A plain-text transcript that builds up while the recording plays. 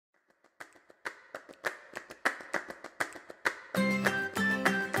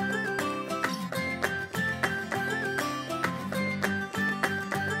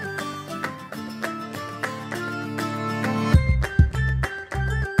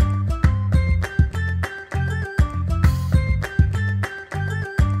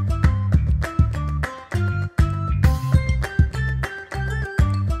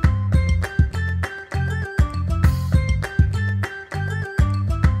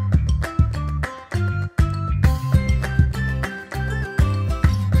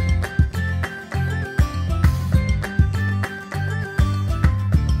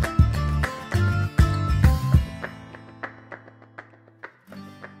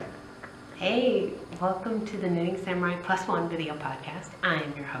Hey, welcome to the Knitting Samurai +1 video podcast. I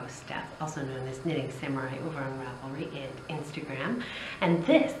am your host, Steph, also known as Knitting Samurai over on Ravelry and Instagram. And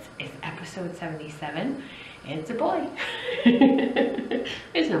this is episode 77. It's a boy.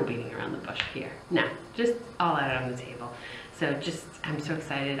 There's no beating around the bush here. No, just all out on the table. So I'm so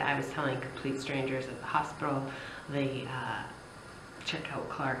excited. I was telling complete strangers at the hospital, the checkout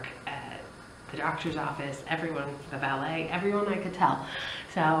clerk at the doctor's office, everyone, the valet, everyone I could tell.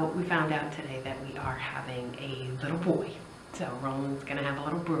 So we found out today that we are having a little boy. So Roland's gonna have a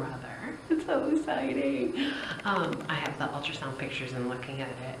little brother. It's so exciting. I have the ultrasound pictures and looking at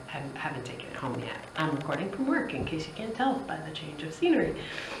it. I haven't taken it home yet. I'm recording from work in case you can't tell by the change of scenery.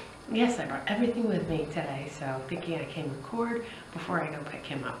 Yes, I brought everything with me today, so thinking I can record before I go pick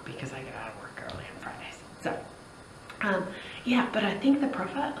him up because I get out of work early on Fridays. So, yeah, but I think the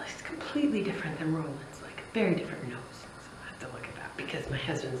profile is completely different than Roland's, like very different nose. So I have to look at that because my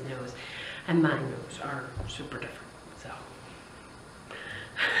husband's nose and my nose are super different. So,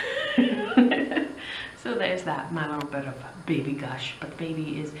 so there's that, my little bit of baby gush, but the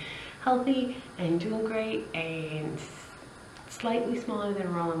baby is healthy and doing great and slightly smaller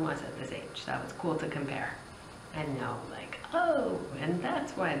than Roland was at this age. So it's cool to compare and know, like, oh, and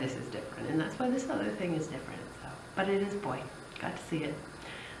that's why this is different, and that's why this other thing is different. So, but it is boy. Got to see it.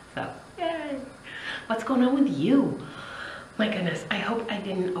 So, yay! What's going on with you? My goodness, I hope I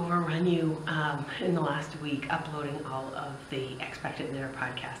didn't overrun you in the last week uploading all of the Expected Knitter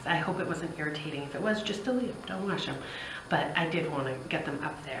podcasts. I hope it wasn't irritating. If it was, just delete them. Don't watch them. But I did want to get them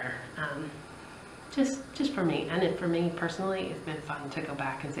up there. Just for me, and for me personally, it's been fun to go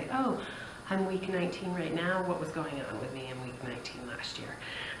back and say, oh, I'm week 19 right now. What was going on with me in week 19 last year?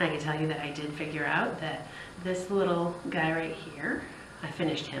 And I can tell you that I did figure out that this little guy right here, I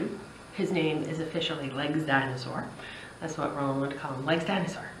finished him. His name is officially Legs Dinosaur. That's what Roland would call him, Legs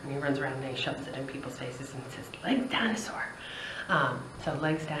Dinosaur. And he runs around and he shoves it in people's faces and says, Legs Dinosaur. So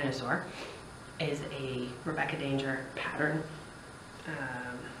Legs Dinosaur is a Rebecca Danger pattern,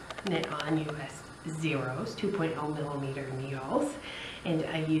 knit on US Zeros, 2.0 millimeter needles, and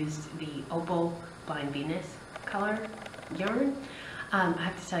I used the Opal Blind Venus color yarn. I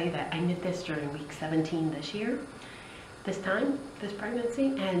have to tell you that I knit this during week 17 this year, this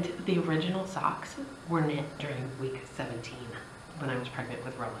pregnancy, and the original socks were knit during week 17 when I was pregnant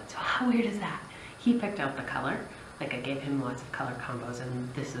with Roland. So how weird is that? He picked out the color, like I gave him lots of color combos,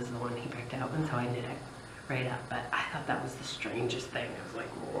 and this is the one he picked out, and so I knit it right up. But I thought that was the strangest thing. I was like,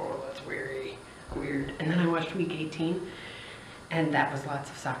 whoa, that's weird. And then I watched week 18, and that was lots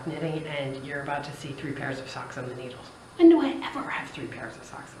of sock knitting, and you're about to see 3 pairs of socks on the needles. When do I ever have 3 pairs of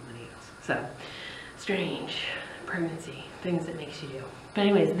socks on the needles? So, strange. Pregnancy, things that makes you do. But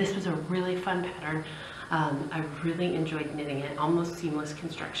anyways, this was a really fun pattern. I really enjoyed knitting it, almost seamless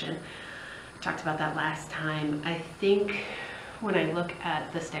construction. I talked about that last time. I think when I look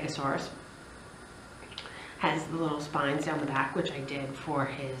at the Stegosaurus, has the little spines down the back, which I did for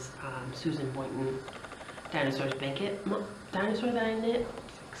his Susan Boynton Dinosaur's Blanket dinosaur that I knit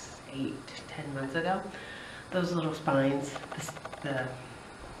 6, 8, 10 months ago. Those little spines, the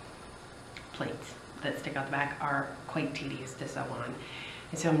plates that stick out the back, are quite tedious to sew on.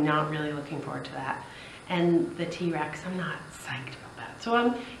 And so I'm not really looking forward to that. And the T-Rex, I'm not psyched about that.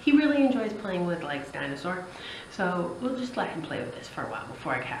 So he really enjoys playing with Legs Dinosaur. So we'll just let him play with this for a while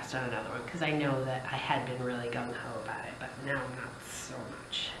before I cast on another one, because I know that I had been really gung-ho about it, but now I'm not so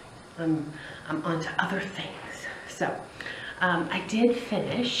much. I'm on to other things. So I did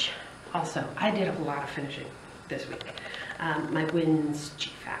finish, also, I did a lot of finishing this week. My Wins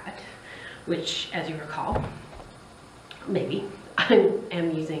GFAT, which, as you recall, maybe, I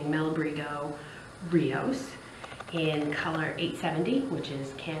am using Melabrigo Rios in color 870, which is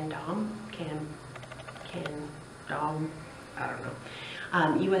Candom, I don't know.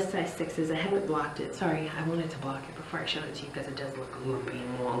 US size 6s. I haven't blocked it. Sorry, I wanted to block it before I showed it to you because it does look lumpy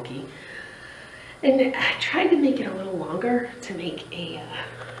and wonky. And I tried to make it a little longer to make a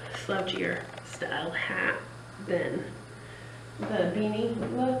slouchier style hat than the beanie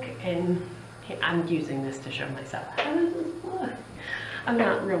look, and I'm using this to show myself how does this look. I'm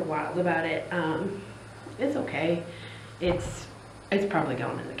not real wild about it. It's okay. It's probably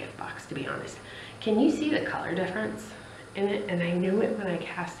going in the gift box, to be honest. Can you see the color difference in it? And I knew it when I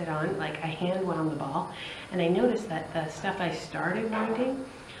cast it on. Like, I hand wound the ball, and I noticed that the stuff I started winding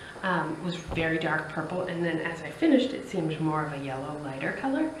was very dark purple, and then as I finished it seemed more of a yellow lighter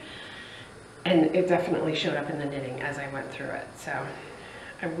color, and it definitely showed up in the knitting as I went through it. So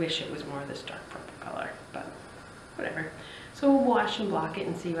I wish it was more of this dark purple color, but whatever. So we'll wash and block it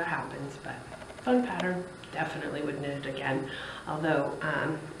and see what happens. But fun pattern, definitely would knit it again. Although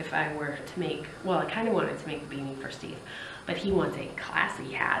if I were to make, well, I kind of wanted to make a beanie for Steve, but he wants a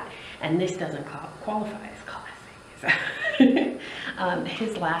classy hat, and this doesn't qualify as classy. So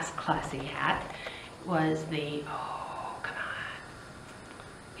his last classy hat was the, oh, come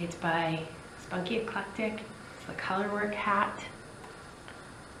on. It's by Spunky Eclectic. It's the Colorwork hat.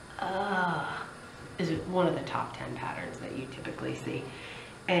 Is one of the top 10 patterns that you typically see.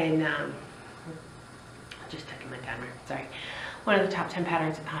 And just checking my timer, sorry. One of the top 10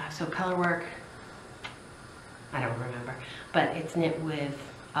 patterns, so Colorwork, I don't remember, but it's knit with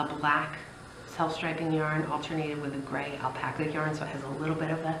a black self-striping yarn alternated with a gray alpaca yarn, so it has a little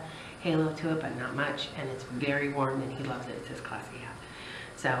bit of a halo to it, but not much, and it's very warm, and he loves it. It's his classy hat.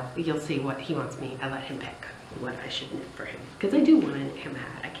 So you'll see what he wants me. I let him pick what I should knit for him, because I do want to knit him a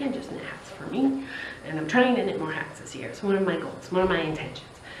hat. I can't just knit hats for me, and I'm trying to knit more hats this year. It's one of my goals, one of my intentions.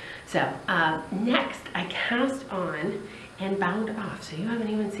 So next, I cast on and bound off, so you haven't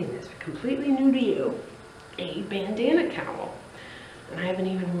even seen this, completely new to you, a bandana cowl. And I haven't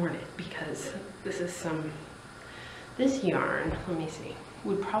even worn it because this is this yarn, let me see,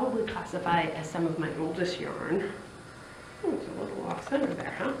 would probably classify as some of my oldest yarn. Oh, it's a little off center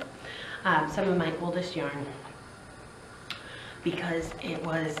there, huh? Some of my oldest yarn, because it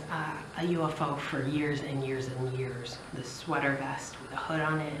was a UFO for years and years and years. This sweater vest with a hood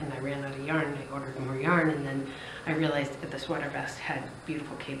on it, and I ran out of yarn. I ordered more yarn, and then I realized that the sweater vest had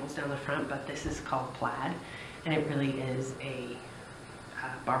beautiful cables down the front, but this is called plaid, and it really is a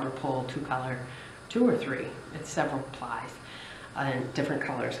barber pole, 2-color, 2 or 3. It's several plies and different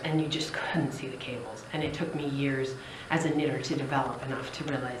colors, and you just couldn't see the cables. And it took me years as a knitter to develop enough to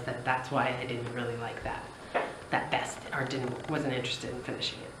realize that that's why I didn't really like that vest, or wasn't interested in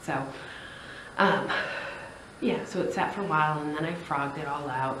finishing it. So yeah, so it sat for a while, and then I frogged it all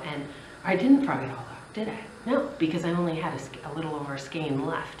out, and I didn't frog it all out, did I? No, because I only had a little over a skein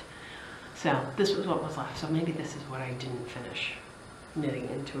left. So this was what was left. So maybe this is what I didn't finish knitting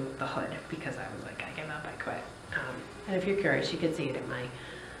into the hood, because I was like, I give up, I quit. And if you're curious, you can see it in my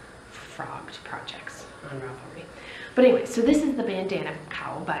frogged projects on Ravelry. But anyway, so this is the bandana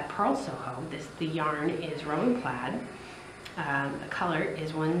cowl by Pearl Soho. The yarn is Rowan Plaid. The color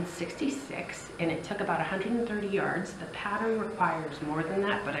is 166, and it took about 130 yards. The pattern requires more than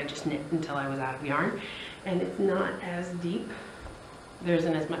that, but I just knit until I was out of yarn. And it's not as deep. There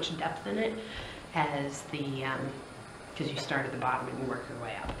isn't as much depth in it as the, because you start at the bottom and you work your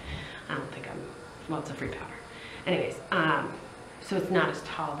way up. I don't think well, it's a free powder. Anyways, so it's not as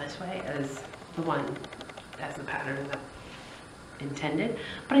tall this way as the pattern that intended,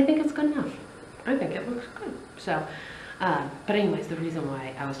 but I think it's good enough. I think it looks good. So, but anyways, the reason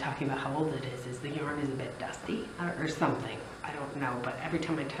why I was talking about how old it is the yarn is a bit dusty or something. I don't know, but every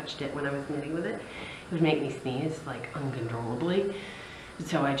time I touched it when I was knitting with it, it would make me sneeze like uncontrollably.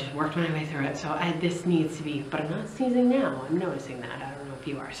 So I just worked my way through it. So this needs to be, but I'm not sneezing now. I'm noticing that. I don't know if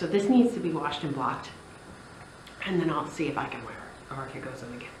you are. So this needs to be washed and blocked, and then I'll see if I can wear it or if it goes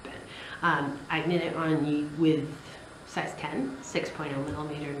in the gift bin. I knit it on with size 10, 6.0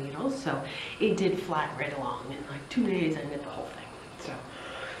 millimeter needles. So it did fly right along. In like 2 days, I knit the whole thing. So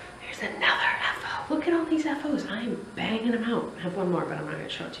there's another FO. Look at all these FOs. I am banging them out. I have one more, but I'm not going to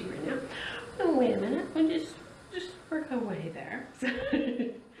show it to you right now. Oh, wait a minute. We'll just work our way there.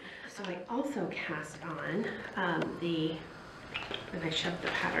 So I also cast on and I shoved the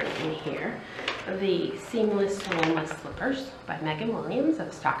pattern in here, the Seamless Soloist Slippers by Megan Williams of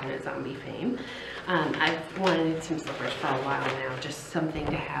Stockinette Zombie fame. I've wanted some slippers for a while now, just something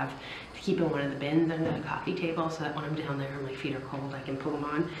to have to keep in one of the bins under the coffee table, so that when I'm down there and my feet are cold, I can put them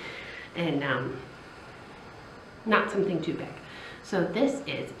on, and not something too big. So this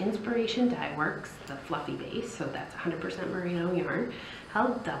is Inspiration Dye Works, the fluffy base, so that's 100% merino yarn,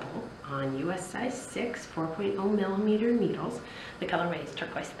 held double on US size 6, 4.0 millimeter needles. The colorway is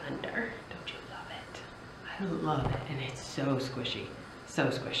Turquoise Thunder. Don't you love it? I love it, and it's so squishy, so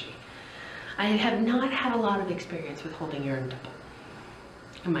squishy. I have not had a lot of experience with holding yarn double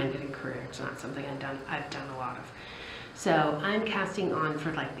in my knitting career. It's not something I've done a lot of. So I'm casting on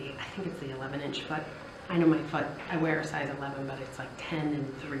for like I think it's the 11-inch foot. I know my foot, I wear a size 11, but it's like 10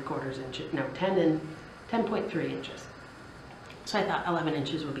 3/4 inches, no, 10.3 inches. So I thought 11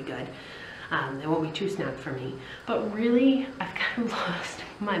 inches would be good. They won't be too snug for me. But really, I've kind of lost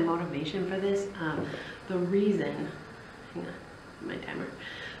my motivation for this. The reason, hang on, my timer.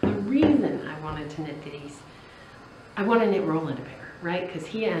 The reason I wanted to knit these, I want to knit Roland a pair, right? Because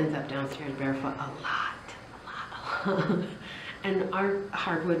he ends up downstairs barefoot a lot. And our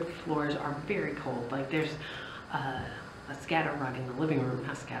hardwood floors are very cold. Like there's a scatter rug in the living room,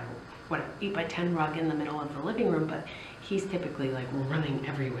 not scatter, what, 8x10 rug in the middle of the living room, but he's typically like running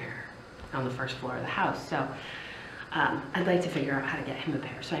everywhere on the first floor of the house. So I'd like to figure out how to get him a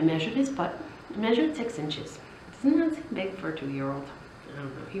pair. So I measured his foot. I measured 6 inches. Doesn't that seem big for a 2-year-old? I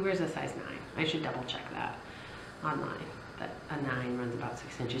don't know. He wears a size 9. I should double check that online. That a 9 runs about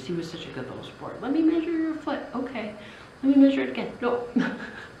 6 inches. He was such a good little sport. Let me measure your foot. Okay. Let me measure it again. No.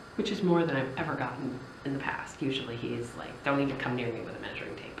 Which is more than I've ever gotten in the past. Usually he's like, don't even come near me with a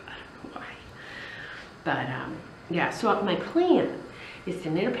measuring tape. I don't know why. But yeah, so my plan is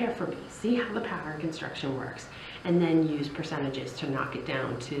to knit a pair for me, see how the pattern construction works, and then use percentages to knock it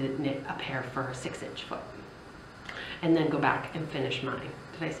down to knit a pair for a 6-inch foot. And then go back and finish mine.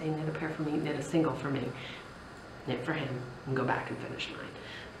 Did I say knit a pair for me? Knit a single for me. Knit for him and go back and finish mine.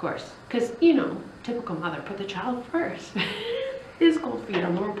 Of course, because, you know, typical mother, put the child first. His cold feet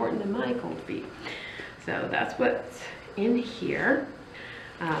are more important than my cold feet. So that's what's in here.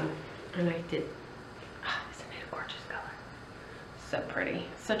 And I did, isn't it a gorgeous color? So pretty.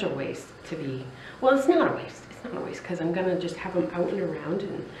 Such a waste to be, well, it's not a waste. It's not a waste because I'm gonna just have them out and around,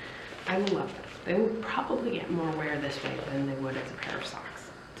 and I will love them. They will probably get more wear this way than they would as a pair of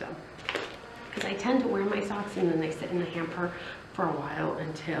socks. So, because I tend to wear my socks and then they sit in the hamper for a while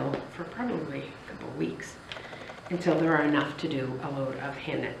until, for probably a couple of weeks, until there are enough to do a load of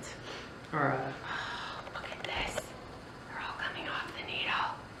hand knits. Or look at this. They're all coming off the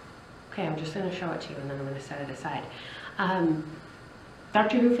needle. Okay, I'm just gonna show it to you and then I'm gonna set it aside.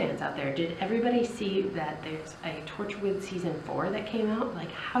 Doctor Who fans out there, did everybody see that there's a Torchwood season 4 that came out?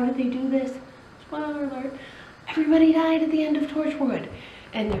 Like, how did they do this? Spoiler alert. Everybody died at the end of Torchwood.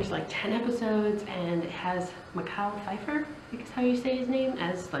 And there's like 10 episodes, and it has Michael Pfeiffer, I think is how you say his name,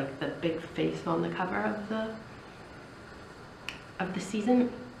 as like the big face on the cover of the season.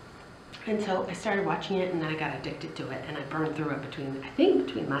 And so I started watching it, and then I got addicted to it, and I burned through it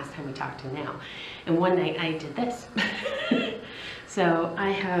between last time we talked and now. And one night I did this. So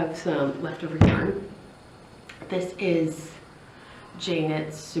I have some leftover yarn. This is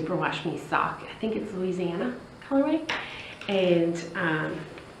J-Knit's Super Wash Me sock. I think it's Louisiana colorway. And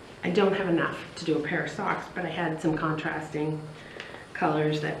I don't have enough to do a pair of socks, but I had some contrasting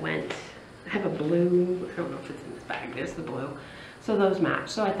colors that went. I have a blue, I don't know if it's in this bag, there's the blue. So those match.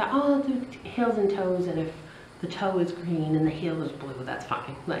 So I thought, oh, I'll do heels and toes, and if the toe is green and the heel is blue, that's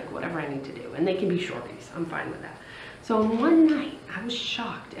fine. Like, whatever I need to do. And they can be shorties, I'm fine with that. So in one night, I was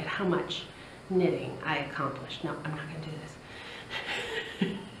shocked at how much knitting I accomplished. No, I'm not gonna do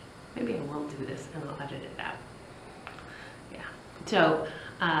this. Maybe I will do this and I'll edit it out. Yeah, so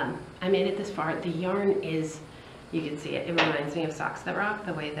I made it this far. The yarn is, you can see it, it reminds me of Socks That Rock,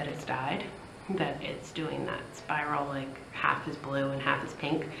 the way that it's dyed, that it's doing that spiral, like half is blue and half is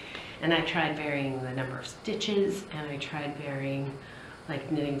pink. And I tried varying the number of stitches, and I tried varying,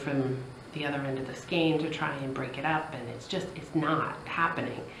 like knitting from the other end of the skein to try and break it up, and it's not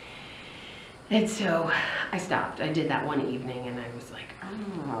happening. And so I stopped. I did that one evening, and I was like,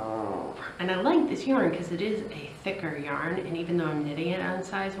 oh. And I like this yarn because it is a thicker yarn, and even though I'm knitting it on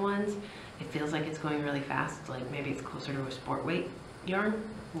size 1s, it feels like it's going really fast. Like maybe it's closer to a sport weight yarn.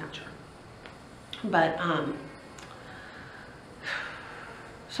 I'm not sure. But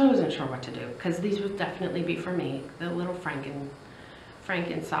so I wasn't sure what to do, because these would definitely be for me, the little Franken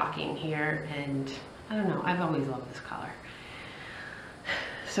socking here, and I don't know, I've always loved this color.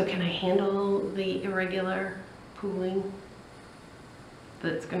 So can I handle the irregular pooling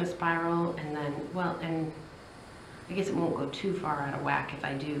that's going to spiral, and then, well, and I guess it won't go too far out of whack if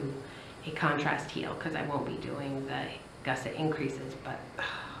I do a contrast heel, because I won't be doing the gusset increases, but I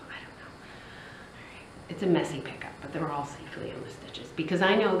don't know. It's a messy pickup, but they're all safely on the stitches, because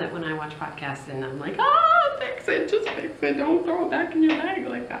I know that when I watch podcasts and I'm like, oh, fix it, just fix it, don't throw it back in your bag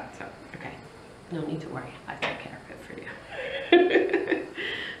like that. So, okay, no need to worry, I take care of it for you.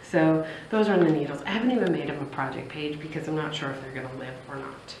 So those are on the needles. I haven't even made them a project page because I'm not sure if they're gonna live or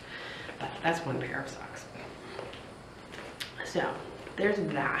not, but that's one pair of socks. So there's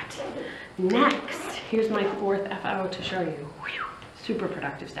that. Next, here's my 4th FO to show you. Whew, super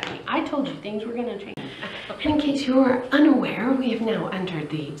productive, Stephanie. I told you things were gonna change. In case you're unaware, we have now entered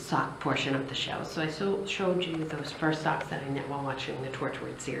the sock portion of the show. So I showed you those first socks that I knit while watching the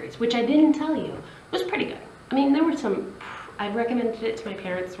Torchwood series, which I didn't tell you was pretty good. I mean, there were some, I recommended it to my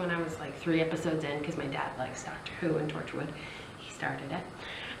parents when I was like 3 episodes in, because my dad likes Doctor Who and Torchwood. He started it.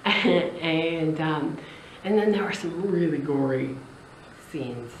 And then there were some really gory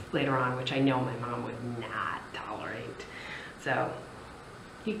scenes later on, which I know my mom would not tolerate. So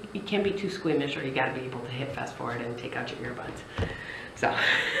you can't be too squeamish, or you gotta be able to hit fast forward and take out your earbuds. So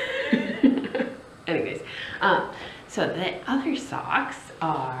anyways, So the other socks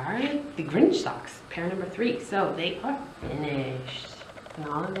are the Grinch socks, pair number 3. So they are finished in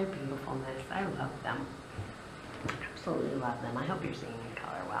all of their beautifulness. I love them. Absolutely love them. I hope you're seeing the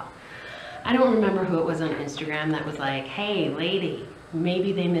color well. I don't remember who it was on Instagram that was like, hey lady,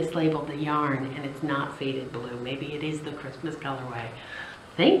 maybe they mislabeled the yarn and it's not faded blue. Maybe it is the Christmas colorway.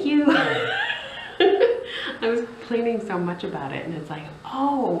 Thank you. I was complaining so much about it and it's like,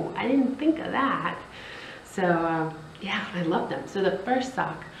 oh, I didn't think of that. So yeah, I love them. So the first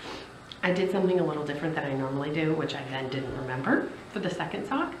sock, I did something a little different than I normally do, which I then didn't remember. For the second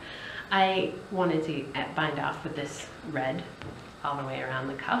sock, I wanted to bind off with this red all the way around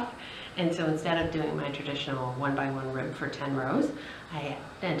the cuff. And so instead of doing my traditional 1x1 rib for 10 rows, I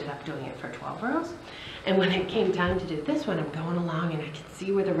ended up doing it for 12 rows. And when it came time to do this one, I'm going along and I can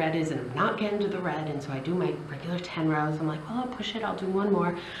see where the red is and I'm not getting to the red. And so I do my regular 10 rows. I'm like, well, I'll push it. I'll do one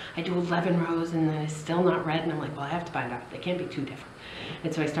more. I do 11 rows and then it's still not red. And I'm like, well, I have to bind off. They can't be too different.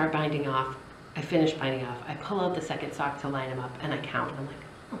 And so I start binding off. I finish binding off. I pull out the second sock to line them up and I count. I'm like,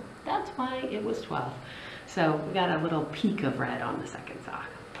 oh, that's why it was 12. So we got a little peak of red on the second sock,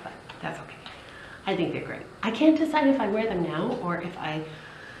 but that's okay. I think they're great. I can't decide if I wear them now or if I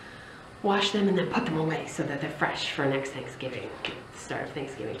wash them and then put them away so that they're fresh for next Thanksgiving, start of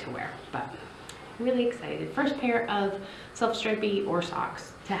Thanksgiving to wear. But I'm really excited. First pair of self-stripey or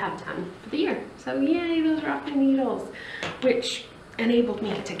socks to have done for the year. So yay, those are off my needles, which enabled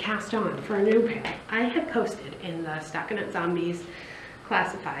me to cast on for a new pair. I had posted in the Stockinette Zombies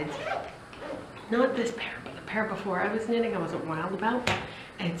classifieds, not this pair, but the pair before I was knitting I wasn't wild about.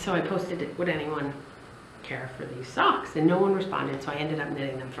 And so I posted it, would anyone care for these socks? And no one responded, so I ended up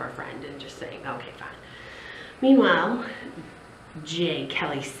knitting them for a friend and just saying, okay, fine. Meanwhile, J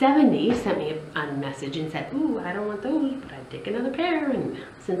Kelly 70 sent me a message and said, ooh, I don't want those, but I'd take another pair. And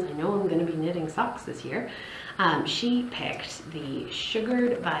since I know I'm going to be knitting socks this year, she picked the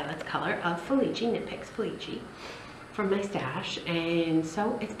Sugared Violets color of Felici, Knit Picks Felici, from my stash. And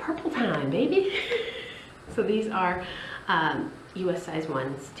so it's purple time, baby. So these are US size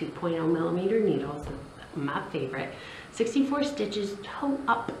 1s, 2.0 millimeter needles, my favorite. 64 stitches, toe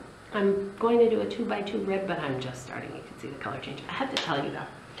up. I'm going to do a 2x2 rib, but I'm just starting. You can see the color change. I have to tell you though,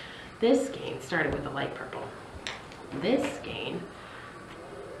 this skein started with a light purple. This skein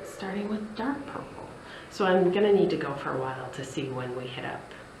starting with dark purple. So I'm gonna need to go for a while to see when we hit up,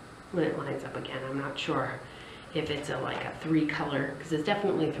 when it lines up again. I'm not sure if it's like a 3-color, because there's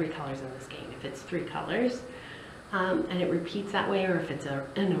definitely 3 colors in this skein. If it's 3 colors, and it repeats that way, or if it's an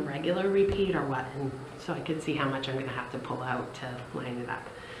irregular repeat or what. And so I could see how much I'm gonna have to pull out to line it up,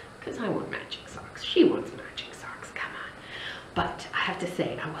 because I want matching socks. She wants matching socks, come on. But I have to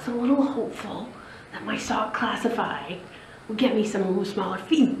say, I was a little hopeful that my sock classify would get me some smaller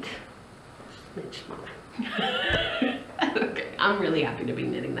feet. Smidge smaller. Okay, I'm really happy to be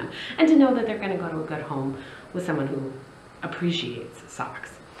knitting them and to know that they're gonna go to a good home with someone who appreciates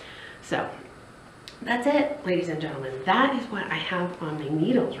socks. So that's it, ladies and gentlemen. That is what I have on my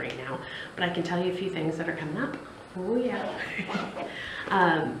needles right now, but I can tell you a few things that are coming up. Oh yeah.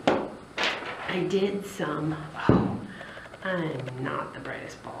 I did some, oh, I'm not the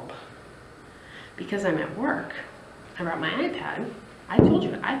brightest bulb. Because I'm at work, I brought my iPad. I told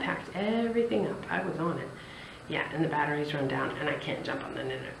you, I packed everything up. I was on it. Yeah, and the batteries run down and I can't jump on the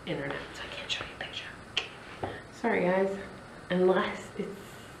internet, so I can't show you a picture. Sorry guys, unless it's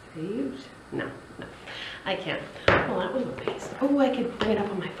saved. No, I can't. Well, that was a waste. Oh, I could bring it up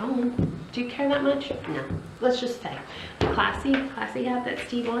on my phone. Do you care that much? No. Let's just say the classy hat that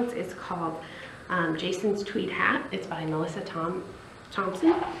Steve wants is called Jason's Tweed Hat. It's by Melissa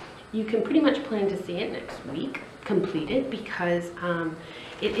Thompson. You can pretty much plan to see it next week completed, because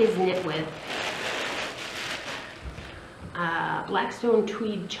it is knit with Blackstone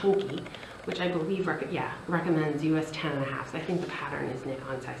Tweed Chunky, which I believe recommends US 10.5. I think the pattern is knit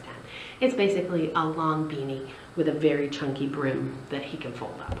on size 10. It's basically a long beanie with a very chunky brim that he can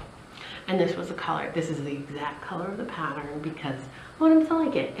fold up. And this was the color. This is the exact color of the pattern because I want him to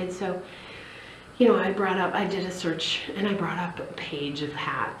like it. And so, you know, I did a search and I brought up a page of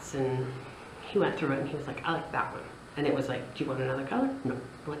hats and he went through it and he was like, I like that one. And it was like, do you want another color? No,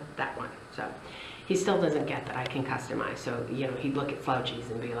 I like that one. So he still doesn't get that I can customize. So, you know, he'd look at slouchies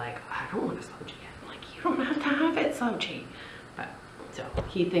and be like, I don't want a slouchie yet. I'm like, you don't have to have it slouchy. But so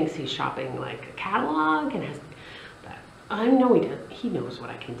he thinks he's shopping like a catalog and has, but I know he does. He knows what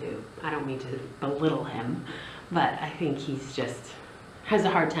I can do. I don't mean to belittle him, but I think he's just has a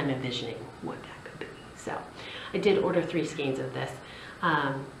hard time envisioning what that could be. So I did order 3 skeins of this.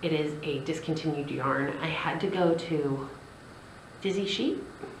 It is a discontinued yarn. I had to go to Dizzy Sheet.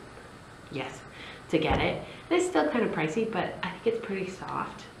 Yes, to get it. It's still kind of pricey, but I think it's pretty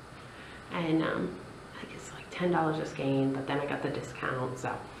soft. And I think it's like $10 a skein, but then I got the discount, so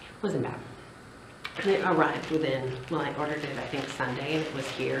it wasn't bad. And it arrived within, well, I ordered it I think Sunday, and it was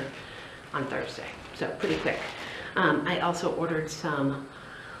here on Thursday, so pretty quick. I also ordered some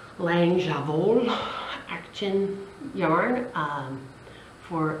Langevol action yarn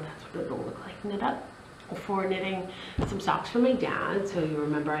for, that's what it'll look like knit up, for knitting some socks for my dad. So you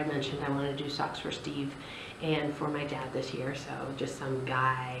remember I mentioned I want to do socks for Steve and for my dad this year, so just some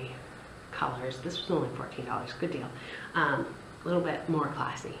guy colors. This was only $14, good deal. A little bit more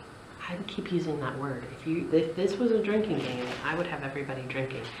classy. I keep using that word. If this was a drinking game, I would have everybody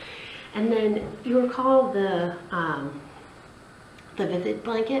drinking. And then you recall the Vivid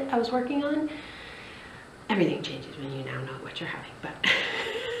blanket I was working on. Everything changes when you now know what you're having, but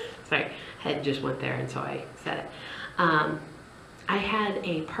sorry, head just went there and so I said it. I had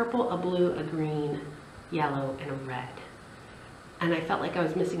a purple, a blue, a green, yellow, and a red. And I felt like I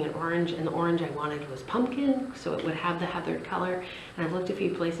was missing an orange, and the orange I wanted was pumpkin, so it would have the heathered color. And I looked a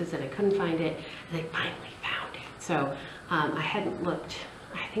few places and I couldn't find it, and I finally found it. So I hadn't looked,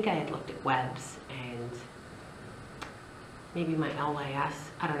 I think I had looked at Webs and maybe my LYS,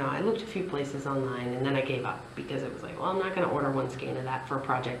 I don't know. I looked a few places online and then I gave up because it was like, well, I'm not gonna order one skein of that for a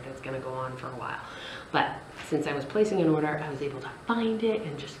project that's gonna go on for a while. But since I was placing an order, I was able to find it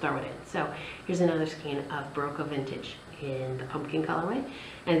and just throw it in. So here's another skein of Broca Vintage in the pumpkin colorway.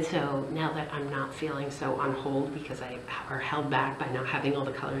 And so now that I'm not feeling so on hold because I are held back by not having all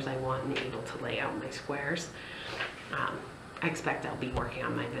the colors I want and able to lay out my squares, I expect I'll be working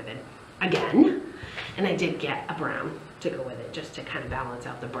on my Vivid again. And I did get a brown to go with it just to kind of balance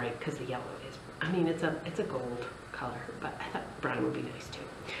out the bright, because the yellow is, I mean, it's a gold color, but I thought brown would be nice too.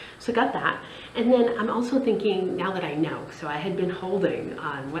 So I got that. And then I'm also thinking, now that I know, so I had been holding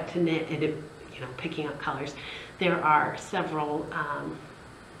on what to knit and it, you know, picking up colors. There are several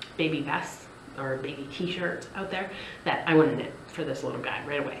baby vests or baby t-shirts out there that I want to knit for this little guy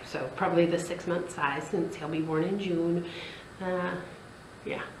right away. So probably the 6-month size, since he'll be born in June.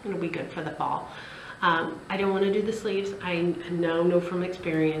 Yeah, it'll be good for the fall. I don't want to do the sleeves. I now know from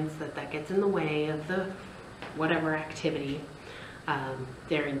experience that that gets in the way of the whatever activity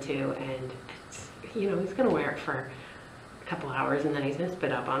they're into, and it's, you know, he's gonna wear it for a couple hours and then he's gonna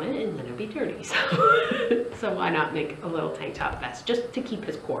spit up on it and then it'll be dirty. So why not make a little tank top vest just to keep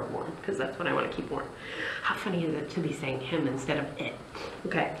his core warm, because that's what I want to keep warm. How funny is it to be saying him instead of it?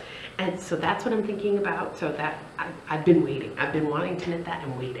 Okay, and so that's what I'm thinking about. So that I've been waiting. I've been wanting to knit that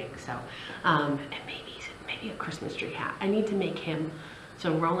and waiting. So and maybe a Christmas tree hat. I need to make him.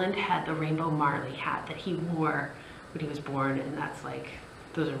 So Roland had the rainbow Marley hat that he wore when he was born, and that's like,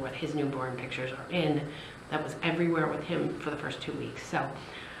 those are what his newborn pictures are in. That was everywhere with him for the first 2 weeks. So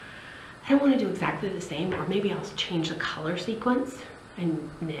I don't want to do exactly the same, or maybe I'll change the color sequence and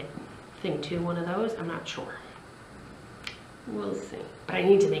knit thing to one of those. I'm not sure. We'll see. But I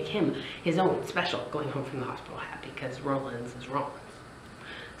need to make him his own special going home from the hospital hat, because Roland's is Roland's.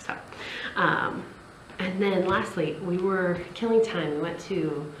 So, and then lastly, we were killing time. We went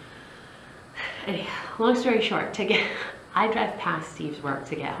to, long story short, I drive past Steve's work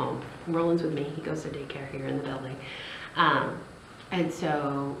to get home. Roland's with me. He goes to daycare here in the building. And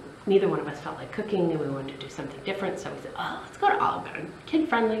so neither one of us felt like cooking, and we wanted to do something different. So we said, oh, let's go to Olive Garden. Kid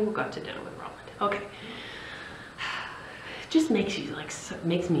friendly, we'll go out to dinner with Roland. Okay. Just makes you like,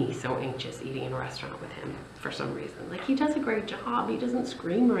 makes me so anxious eating in a restaurant with him for some reason. Like, he does a great job. He doesn't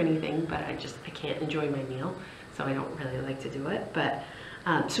scream or anything, but I can't enjoy my meal. So I don't really like to do it. But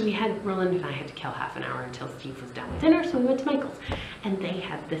so Roland and I had to kill half an hour until Steve was done with dinner, so we went to Michael's. And they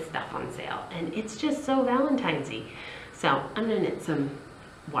had this stuff on sale, and it's just so Valentine's-y. So I'm gonna knit some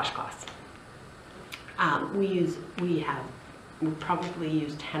washcloths. We probably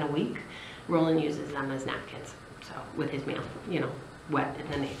use 10 a week. Roland uses them as napkins. So with his meal, you know, wet, and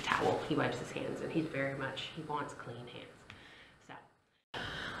then a towel, he wipes his hands, and he wants clean hands.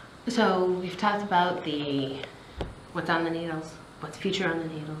 So we've talked about what's on the needles, what's future on the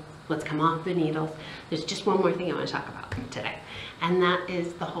needles, what's come off the needles. There's just one more thing I want to talk about today, and that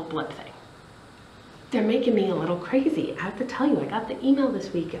is the whole blip thing. They're making me a little crazy. I have to tell you, I got the email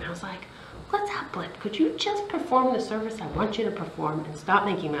this week and I was like, what's up, blip? Could you just perform the service I want you to perform and stop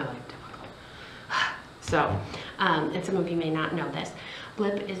making my life difficult? So, and some of you may not know this,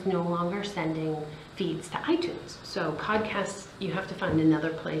 Blip is no longer sending feeds to iTunes. So podcasts, you have to find another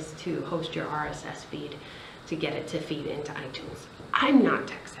place to host your RSS feed to get it to feed into iTunes. I'm not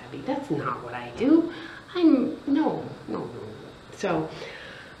tech savvy. That's not what I do. No. So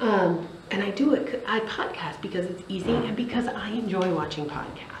And I podcast because it's easy and because I enjoy watching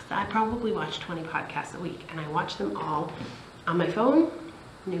podcasts. I probably watch 20 podcasts a week, and I watch them all on my phone.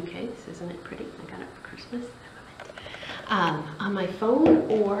 New case, isn't it pretty? I got it for Christmas. I love it. On my phone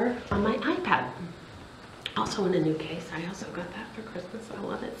or on my iPad. Also in a new case. I also got that for Christmas. I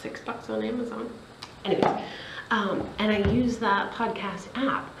love it. $6 on Amazon. Anyways, and I use the podcast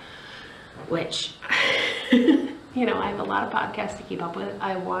app, which, you know, I have a lot of podcasts to keep up with.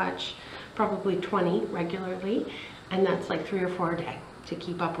 I watch probably 20 regularly, and that's like 3 or 4 a day to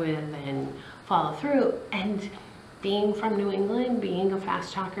keep up with and follow through. And being from New England, being a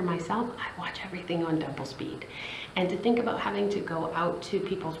fast talker myself, I watch everything on double speed. And to think about having to go out to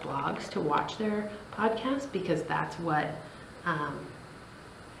people's blogs to watch their podcast, because that's what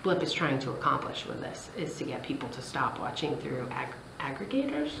Blip is trying to accomplish with this, is to get people to stop watching through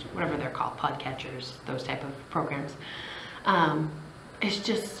aggregators, whatever they're called, podcatchers, those type of programs.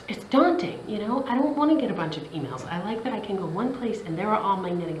 It's daunting, you know? I don't want to get a bunch of emails. I like that I can go one place and there are all my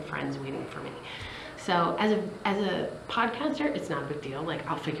knitting friends waiting for me. So as a podcaster, it's not a big deal. Like,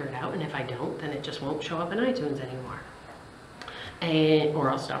 I'll figure it out, and if I don't, then it just won't show up in iTunes anymore. Or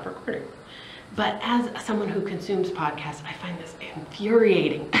I'll stop recording. But as someone who consumes podcasts, I find this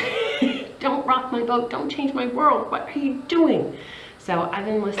infuriating. Don't rock my boat, don't change my world. What are you doing? So I've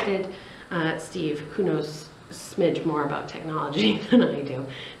enlisted Steve, who knows a smidge more about technology than I do,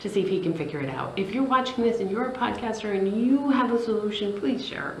 to see if he can figure it out. If you're watching this and you're a podcaster and you have a solution, please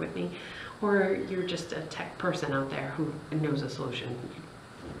share it with me. Or you're just a tech person out there who knows a solution.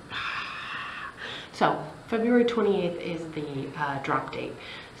 So February 28th is the drop date.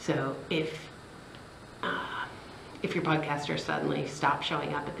 So if your podcaster suddenly stops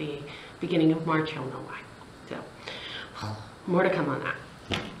showing up at the beginning of March, you'll know why. So more to come on that.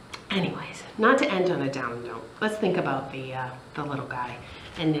 Anyways, not to end on a down note, let's think about the little guy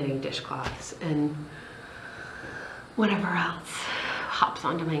and knitting dishcloths and whatever else hops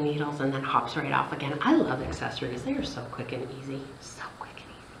onto my needles and then hops right off again. I love accessories. They are so quick and easy. So quick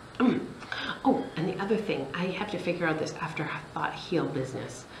and easy. Oh, and the other thing, I have to figure out this afterthought heel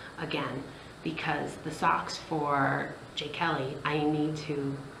business again, because the socks for J. Kelly, I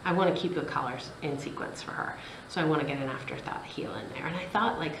want to keep the colors in sequence for her. So I want to get an afterthought heel in there. And I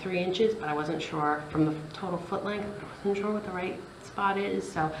thought like 3 inches, but I wasn't sure from the total foot length. I wasn't sure what the right spot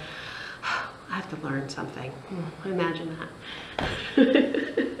is. So I have to learn something. Imagine that.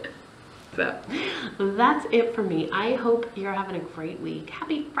 So that's it for me. I hope you're having a great week.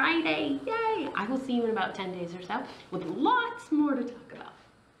 Happy Friday. Yay. I will see you in about 10 days or so with lots more to talk about.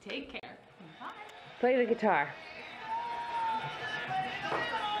 Take care. Bye. Play the guitar.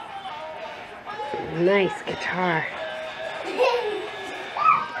 Nice guitar.